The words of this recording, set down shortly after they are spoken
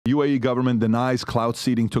UAE government denies cloud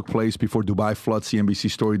seeding took place before Dubai flood. CNBC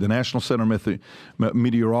story. The National Center of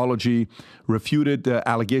Meteorology refuted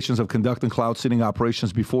allegations of conducting cloud seeding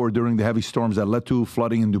operations before or during the heavy storms that led to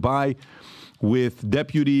flooding in Dubai, with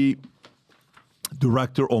Deputy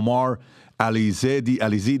Director Omar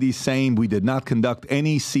Alizidi saying we did not conduct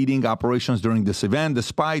any seeding operations during this event,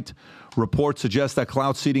 despite reports suggest that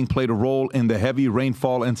cloud seeding played a role in the heavy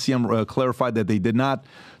rainfall. NCM clarified that they did not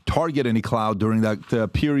target any cloud during that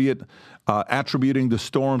period, attributing the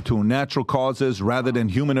storm to natural causes rather than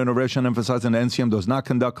human intervention, emphasizing that NCM does not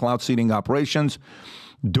conduct cloud seeding operations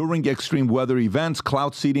during extreme weather events.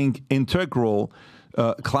 Cloud seeding integral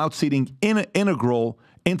to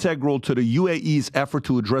the UAE's effort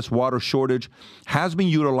to address water shortage has been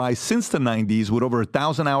utilized since the 90s, with over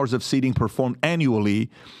 1,000 hours of seeding performed annually.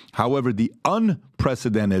 However, the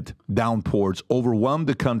unprecedented downpours overwhelmed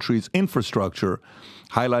the country's infrastructure,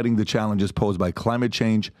 highlighting the challenges posed by climate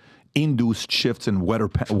change-induced shifts in weather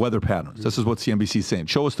patterns. This is what CNBC is saying.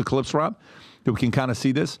 Show us the clips, Rob, that we can kind of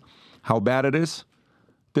see this, how bad it is.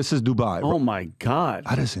 This is Dubai. Oh, my God.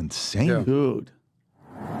 That is insane. Yeah. Dude.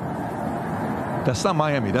 That's not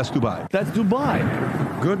Miami. That's Dubai. That's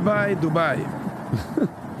Dubai. Goodbye, Dubai.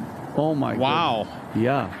 Oh, my God. Wow.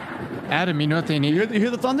 Yeah. Adam, you know what they need? You hear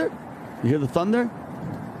the thunder? You hear the thunder?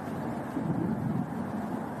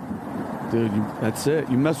 Dude, that's it.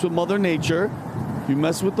 You mess with Mother Nature, you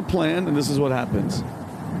mess with the plan, and this is what happens.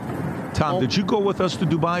 Tom, did you go with us to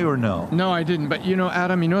Dubai or no? No, I didn't. But you know,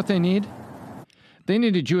 Adam, you know what they need? They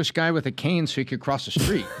need a Jewish guy with a cane so he could cross the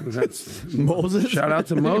street. That's Moses. Shout out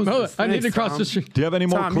to Moses. I need to cross the street. Do you have any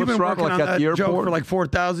more Tom, clips, Rob, like at the airport? For like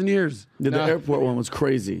 4,000 years. Yeah, the airport one was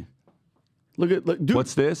crazy. Look, dude.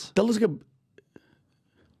 What's this? That looks like a...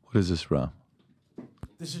 What is this, Rob?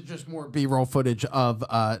 This is just more B-roll footage of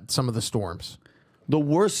some of the storms. The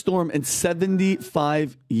worst storm in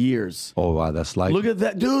 75 years. Oh, wow, that's like... Look at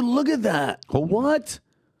that. Dude, look at that. Oh. What?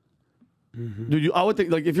 Mm-hmm. Dude, I would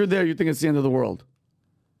think, like, if you're there, you think it's the end of the world.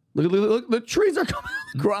 Look, the trees are coming out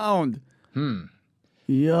of the ground.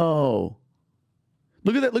 Yo.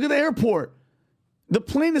 Look at that. Look at the airport. The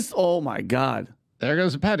plane is, oh my God. There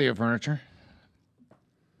goes the patio furniture.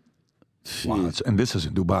 Wow, and this is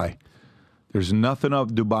in Dubai. There's nothing of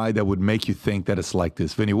Dubai that would make you think that it's like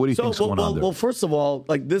this. Vinny, what do you think's going on there? Well, first of all,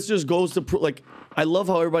 like, this just goes to, like, I love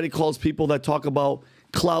how everybody calls people that talk about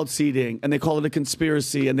cloud seeding, and they call it a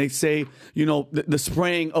conspiracy, and they say, you know, the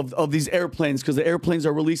spraying of these airplanes, because the airplanes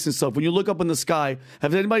are releasing stuff. When you look up in the sky,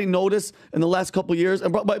 have anybody noticed in the last couple of years,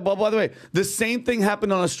 and by the way, the same thing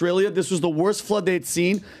happened on Australia. This was the worst flood they had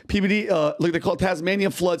seen. PBD, like they call it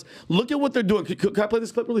Tasmanian floods. Look at what they're doing. Can I play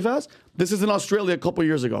this clip really fast? This is in Australia a couple of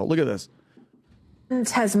years ago. Look at this.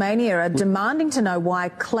 Tasmania are demanding to know why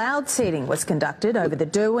cloud seeding was conducted over the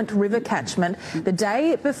Derwent River catchment the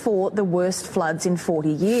day before the worst floods in 40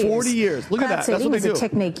 years. 40 years. Look at that. That's what they do. Cloud seeding is a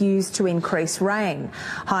technique used to increase rain.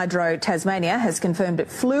 Hydro Tasmania has confirmed it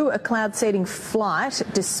flew a cloud seeding flight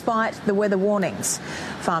despite the weather warnings.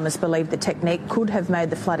 Farmers believe the technique could have made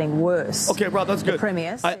the flooding worse. Okay, Rob, that's good.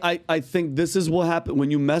 I think this is what happened when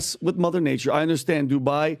you mess with Mother Nature. I understand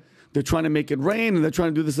Dubai. They're trying to make it rain, and they're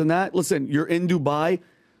trying to do this and that. Listen, you're in Dubai.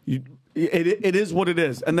 It is what it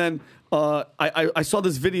is. And then I saw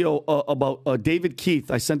this video about David Keith.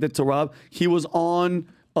 I sent it to Rob. He was on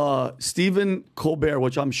Stephen Colbert,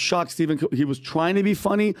 which I'm shocked. He was trying to be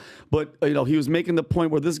funny, but you know, he was making the point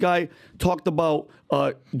where this guy talked about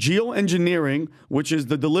geoengineering, which is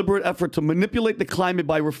the deliberate effort to manipulate the climate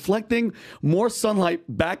by reflecting more sunlight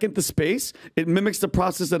back into space. It mimics the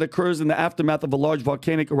process that occurs in the aftermath of a large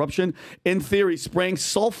volcanic eruption. In theory, spraying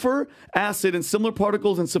sulfur acid in similar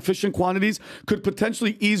particles in sufficient quantities could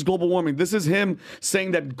potentially ease global warming. This is him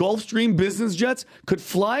saying that Gulfstream business jets could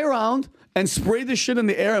fly around and spray this shit in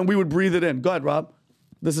the air and we would breathe it in. Go ahead, Rob.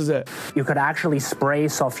 This is it. You could actually spray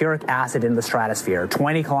sulfuric acid in the stratosphere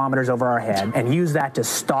 20 kilometers over our head and use that to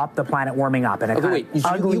stop the planet warming up in a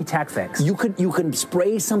ugly tech fix. You can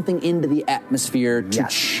spray something into the atmosphere to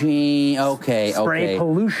change. Spray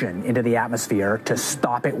pollution into the atmosphere to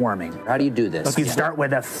stop it warming. How do you do this? You start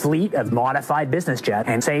with a fleet of modified business jets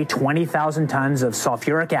and say 20,000 tons of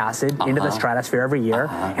sulfuric acid into the stratosphere every year.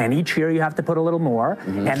 And each year you have to put a little more.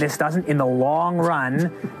 And this doesn't, in the long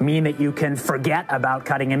run, mean that you can forget about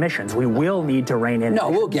cutting emissions. We will need to rein in. No,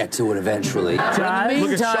 we'll get to it eventually. In the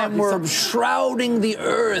meantime, we're shrouding the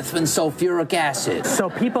earth in sulfuric acid. So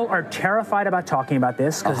people are terrified about talking about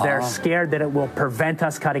this because they're scared that it will prevent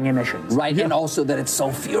us cutting emissions. Right, and also that it's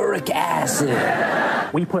sulfuric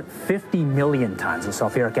acid. We put 50 million tons of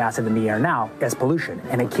sulfuric acid in the air now as pollution,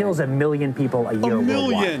 and it kills 1 million people a year. 1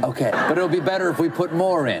 million. Okay, but it'll be better if we put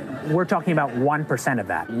more in. We're talking about 1% of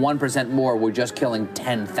that. 1% more, we're just killing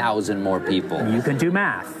 10,000 more people. You can do math.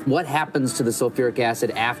 What happens to the sulfuric acid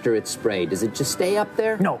after it's sprayed? Does it just stay up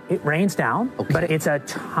there? No, it rains down, but it's a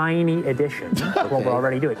tiny addition to what we're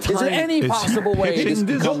already doing. Is there any possible way?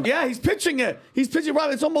 Yeah, he's pitching it. He's pitching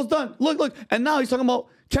right. It's almost done. Look. And now he's talking about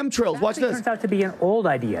chemtrails. Watch this. Turns out to be an old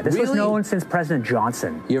idea. This was known since President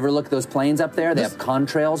Johnson. You ever look at those planes up there? They have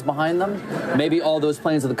contrails behind them. Maybe all those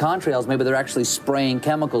planes are the contrails. Maybe they're actually spraying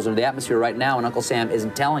chemicals into the atmosphere right now, and Uncle Sam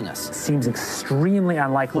isn't telling us. Seems extremely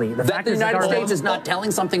unlikely. That the United States is not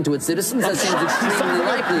telling something to its citizens? That seems extremely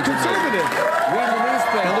likely to me. Read the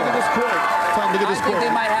newspaper. Look at this quote. Tom, look at this I think they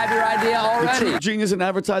might have your idea already. The true genius in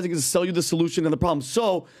advertising is to sell you the solution and the problem.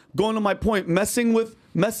 So, going to my point, messing with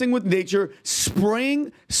nature,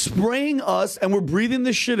 spraying us, and we're breathing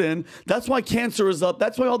this shit in. That's why cancer is up.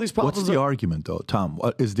 That's why all these problems. What's the argument, though, Tom?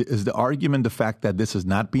 Is the argument the fact that this is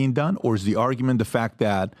not being done, or is the argument the fact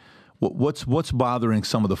that what's bothering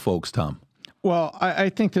some of the folks, Tom? Well, I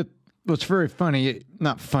think that what's very funny,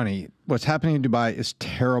 not funny, what's happening in Dubai is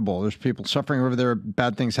terrible. There's people suffering over there,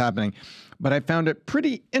 bad things happening. But I found it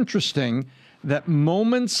pretty interesting that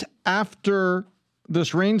moments after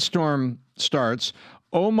this rainstorm starts,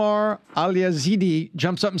 Omar Al-Yazidi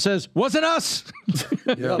jumps up and says, "Wasn't us."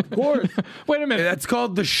 Yeah, of course. Wait a minute. That's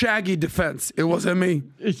called the Shaggy defense. It wasn't me.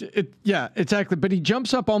 Yeah, exactly. But he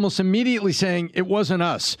jumps up almost immediately saying, "It wasn't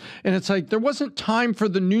us." And it's like, there wasn't time for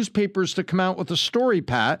the newspapers to come out with a story,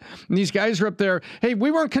 Pat. And these guys are up there, "Hey, we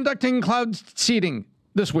weren't conducting cloud seeding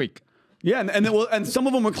this week." Yeah, and some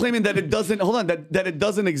of them were claiming that it doesn't. Hold on, that it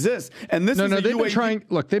doesn't exist. And this is they've been trying.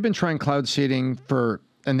 Look, they've been trying cloud seeding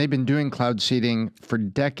and they've been doing cloud seeding for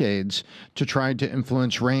decades to try to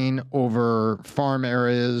influence rain over farm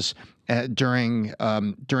areas during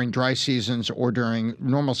dry seasons or during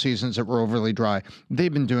normal seasons that were overly dry.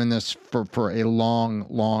 They've been doing this for a long,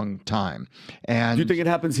 long time. And do you think it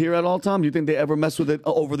happens here at all, Tom? Do you think they ever mess with it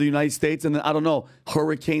over the United States? And then, I don't know,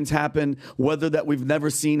 hurricanes happen, weather that we've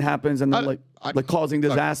never seen happens, and then like causing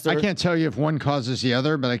disaster? I can't tell you if one causes the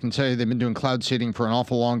other, but I can tell you they've been doing cloud seeding for an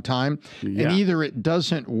awful long time. Yeah. And either it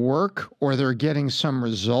doesn't work or they're getting some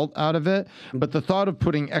result out of it. But the thought of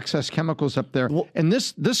putting excess chemicals up there, and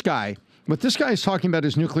this guy, what this guy is talking about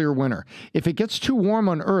is nuclear winter. If it gets too warm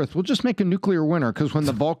on Earth, we'll just make a nuclear winter, because when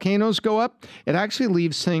the volcanoes go up, it actually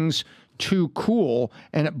leaves things too cool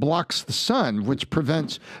and it blocks the sun, which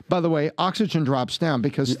prevents, by the way, oxygen drops down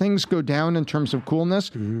because things go down in terms of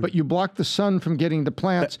coolness, but you block the sun from getting to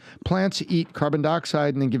plants. Plants eat carbon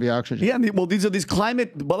dioxide and then give you oxygen. Yeah, well, these are these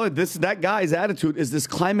climate, by the way, that guy's attitude is this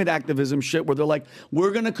climate activism shit where they're like,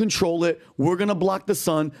 we're going to control it, we're going to block the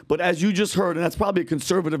sun, but as you just heard, and that's probably a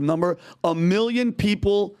conservative number, 1 million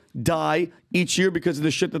people die each year because of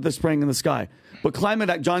the shit that they're spraying in the sky. But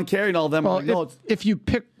climate, John Kerry and all of them, well, are like, no,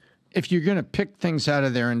 if you're going to pick things out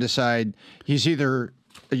of there and decide he's either,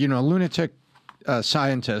 a lunatic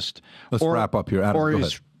scientist. Let's wrap up here, Adam. Or go he's,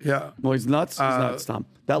 ahead. Yeah. Well, he's nuts. He's nuts, Tom.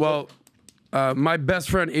 My best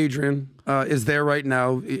friend Adrian is there right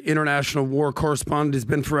now. International war correspondent. He's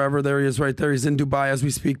been forever. There he is, right there. He's in Dubai as we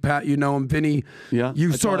speak. Pat, you know him. Vinny,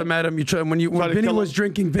 you sort of met him. When Vinny was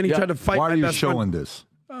drinking, Vinny tried to fight. Why are you best showing friend. this?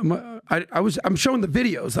 I'm showing the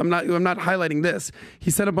videos. I'm not highlighting this. He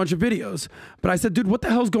sent a bunch of videos, but I said, dude, what the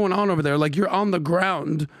hell's going on over there? Like, you're on the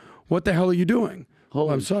ground. What the hell are you doing?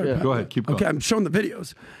 I'm sorry. Shit. Go ahead. Keep going. Okay, I'm showing the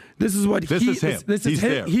videos. This is what this is him. This is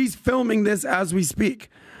him. He's filming this as we speak.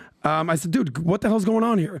 I said, dude, what the hell's going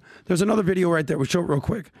on here? There's another video right there. We'll show it real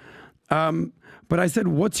quick. But I said,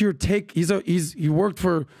 what's your take? He worked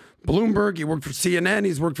for Bloomberg. He worked for CNN.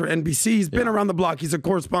 He's worked for NBC. He's been around the block. He's a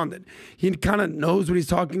correspondent. He kind of knows what he's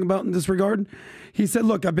talking about in this regard. He said,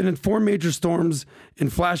 look, I've been in 4 major storms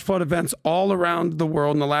and flash flood events all around the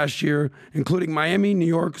world in the last year, including Miami, New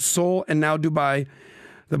York, Seoul, and now Dubai.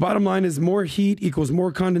 The bottom line is more heat equals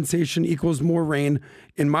more condensation equals more rain.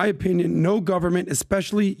 In my opinion, no government,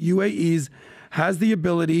 especially UAE's, has the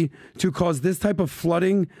ability to cause this type of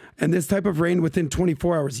flooding and this type of rain within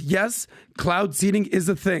 24 hours. Yes, cloud seeding is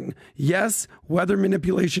a thing. Yes, weather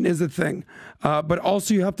manipulation is a thing. But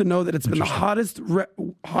also you have to know that it's been the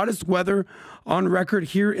hottest weather, on record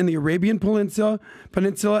here in the Arabian Peninsula,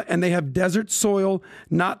 and they have desert soil,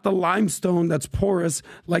 not the limestone that's porous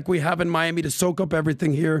like we have in Miami to soak up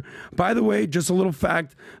everything here. By the way, just a little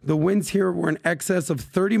fact, the winds here were in excess of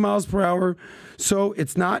 30 miles per hour. So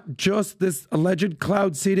it's not just this alleged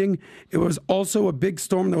cloud seeding. It was also a big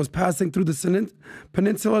storm that was passing through the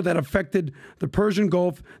peninsula that affected the Persian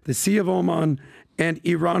Gulf, the Sea of Oman, and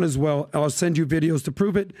Iran as well. I'll send you videos to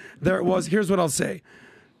prove it. There it was. Here's what I'll say.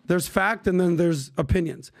 There's fact and then there's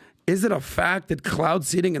opinions. Is it a fact that cloud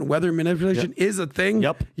seeding and weather manipulation is a thing?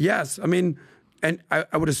 Yep. Yes. I mean, and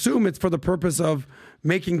I would assume it's for the purpose of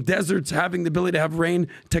making deserts, having the ability to have rain,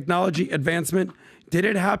 technology advancement. Did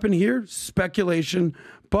it happen here? Speculation.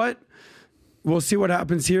 But we'll see what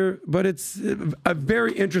happens here. But it's a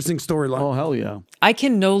very interesting storyline. Oh, hell yeah. I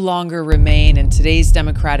can no longer remain in today's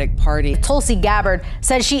Democratic Party. Tulsi Gabbard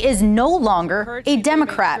says she is no longer a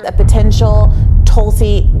Democrat. A potential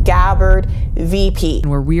Tulsi Gabbard VP.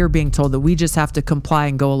 Where we are being told that we just have to comply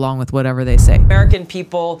and go along with whatever they say. American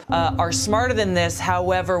people are smarter than this.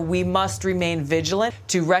 However, we must remain vigilant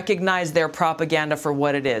to recognize their propaganda for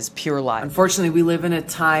what it is, pure lie. Unfortunately, we live in a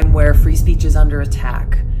time where free speech is under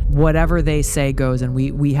attack. Whatever they say goes, and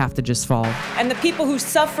we have to just follow. And the people who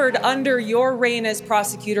suffered under your reign as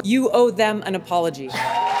prosecutor, you owe them an apology.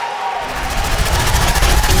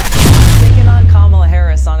 Taking on Kamala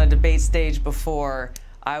Harris on a debate stage before,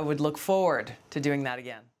 I would look forward to doing that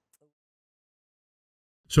again.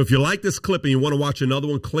 So if you like this clip and you want to watch another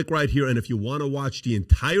one, click right here. And if you want to watch the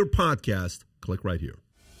entire podcast, click right here.